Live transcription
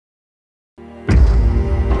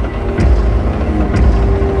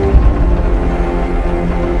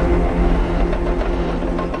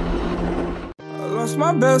lost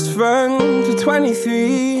my best friend to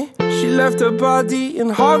 23. She left her body and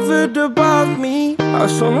hovered above me. I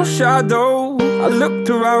saw no shadow, I looked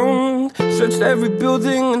around, searched every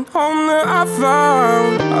building and home that I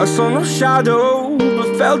found. I saw no shadow,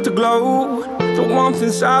 but felt a glow. The warmth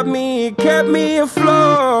inside me, it kept me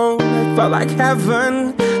afloat. It felt like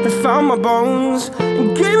heaven had found my bones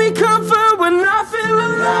and gave me comfort when I feel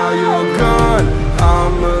alone. Now you're gone,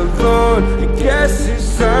 I'm alone. I guess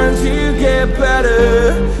it's time to get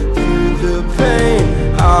better. Through the pain,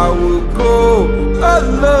 I will go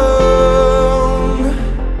alone.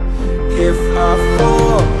 If I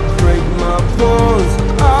fall, break my bones,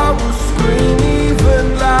 I will scream even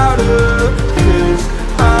louder. 'Cause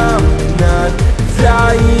I'm not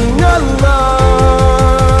dying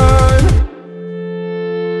alone.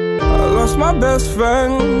 I lost my best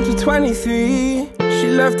friend to 23. She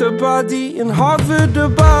left her body and hovered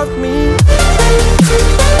above me.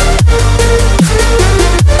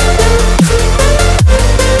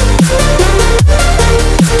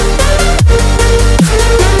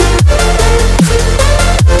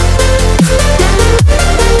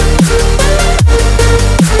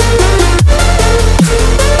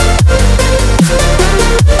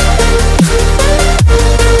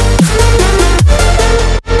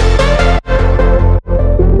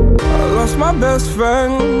 My best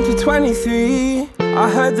friend to 23. I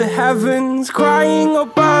heard the heavens crying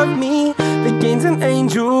above me. They gained an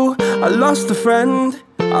angel, I lost a friend.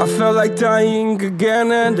 I felt like dying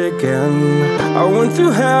again and again. I went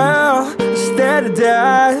through hell instead of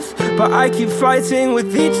death, but I keep fighting with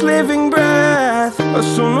each living breath. I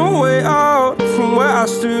saw no way out from where I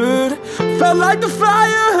stood. Felt like the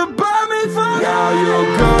fire had burned me through. Now you're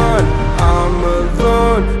gone, I'm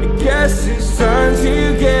alone. I guess it's time to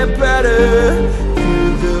get better.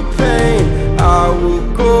 Through the pain, I will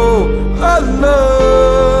go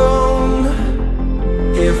alone.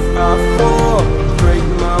 If I fall, break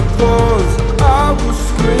my bones, I will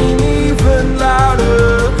scream even louder.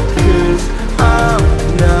 'Cause I'm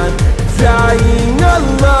not dying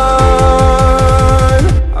alone.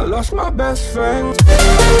 I lost my best friend.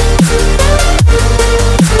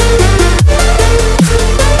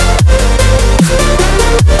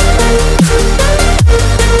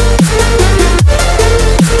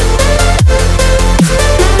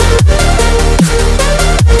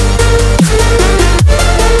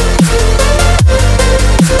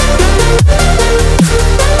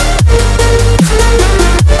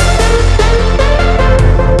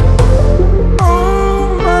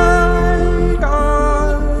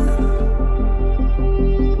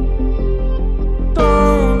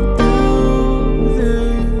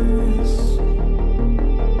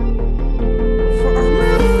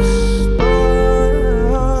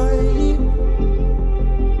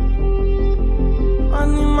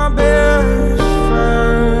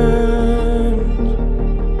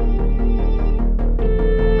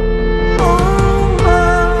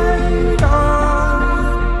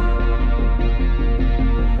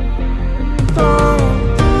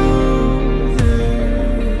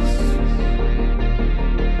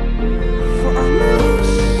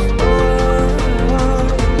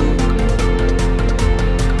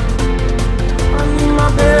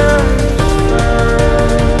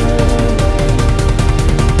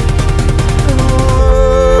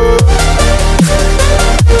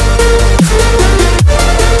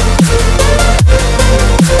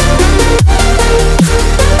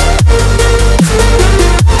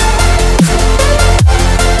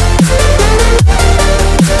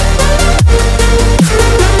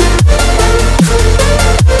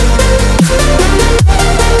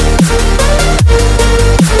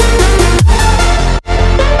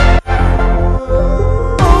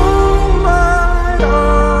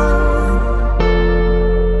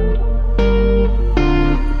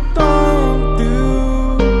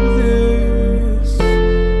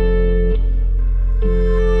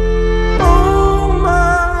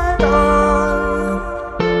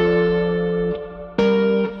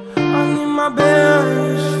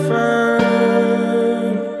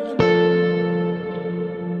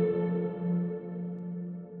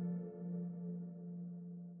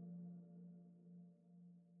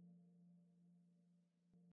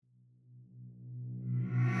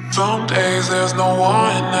 Some days there's no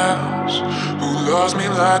one else who loves me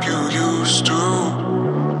like you used to.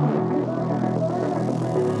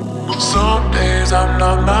 Some days I'm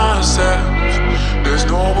not myself, there's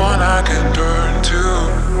no one I can turn to.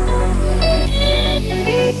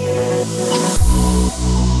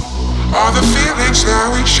 All the feelings that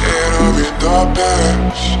we shared are in the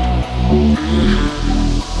past.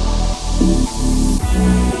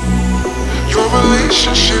 Your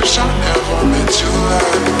relationships are never meant to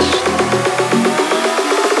last.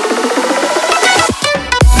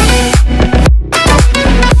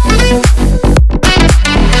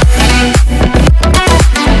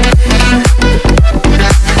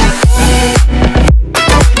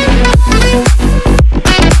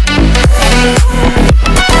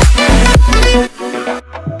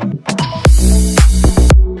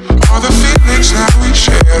 All the feelings that we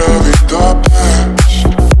shared are in the past.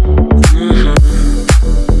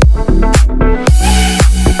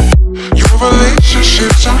 Your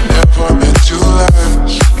relationships are never meant to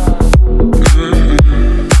last.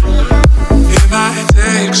 It might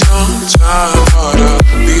take some time, but I'll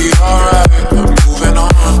be alright. I'm moving on,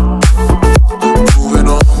 moving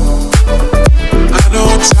on. I know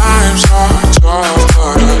times are tough,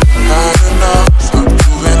 but I've had enough. I'm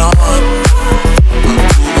moving on, I'm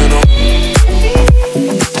moving on.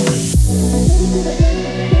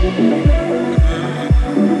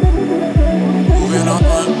 Moving on,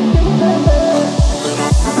 moving on.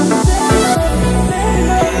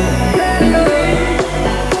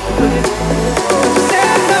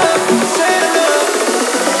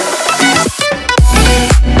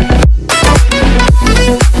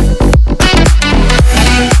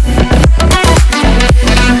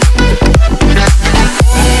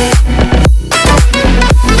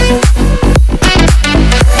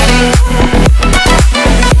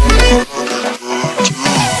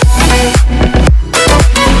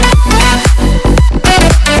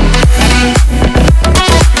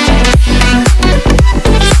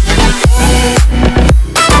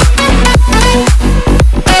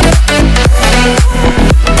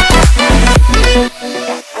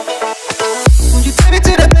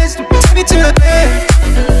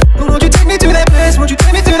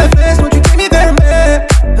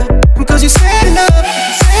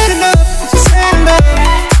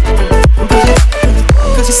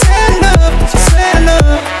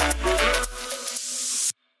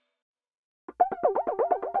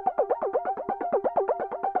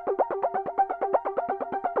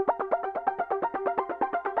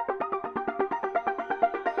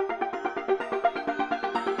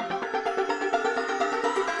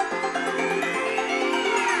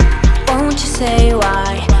 Won't you say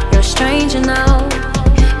why you're a stranger now?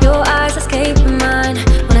 Your eyes escape mine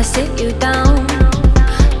when I sit you down.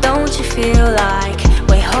 Don't you feel like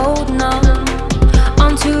we're holding on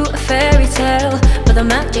onto a fairy tale, but the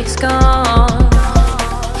magic's gone?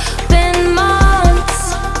 Been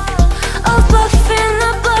months of buffing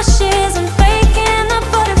the bushes and faking the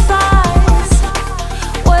butterflies.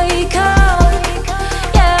 Wake up,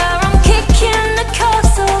 yeah, I'm kicking the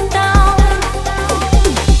castle down.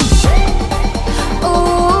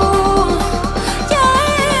 Ooh, yeah,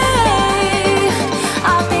 I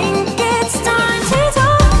think it's time to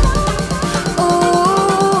talk.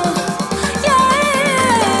 Ooh, yeah,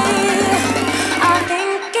 I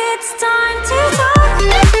think it's time to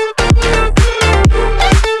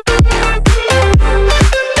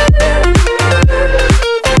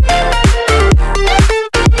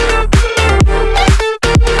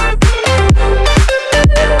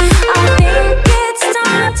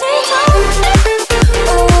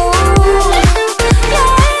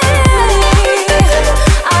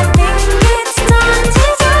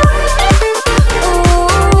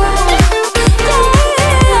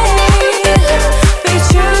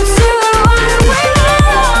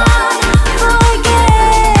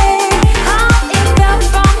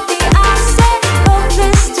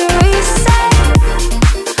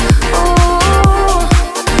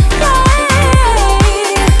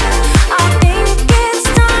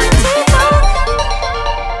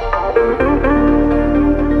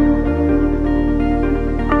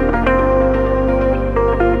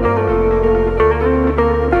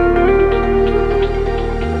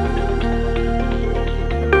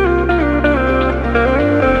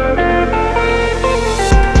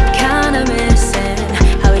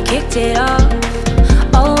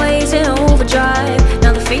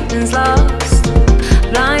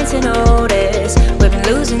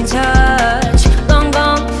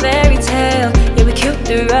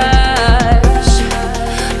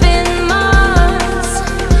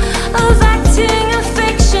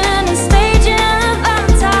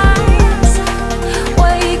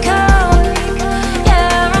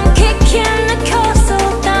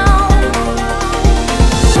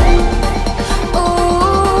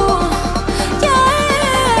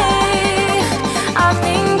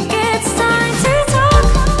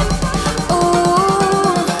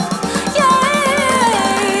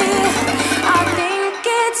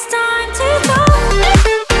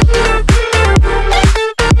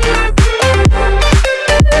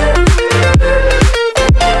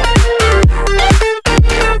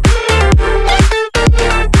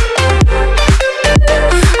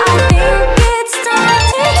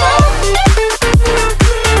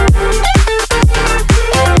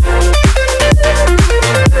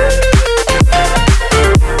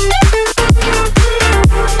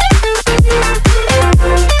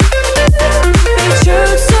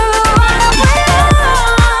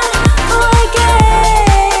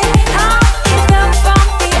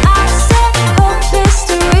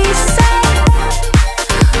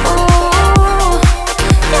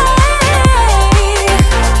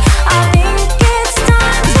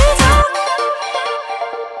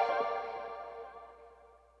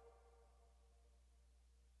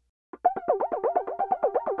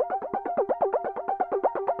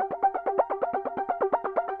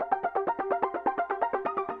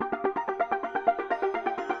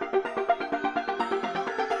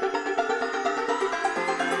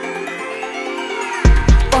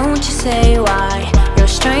Don't you say why you're a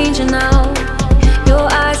stranger now. Your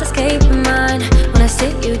eyes escaping mine when I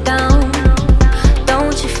sit you down.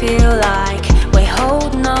 Don't you feel like we're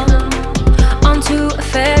holding on onto a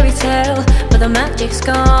fairy tale, but the magic's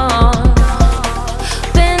gone.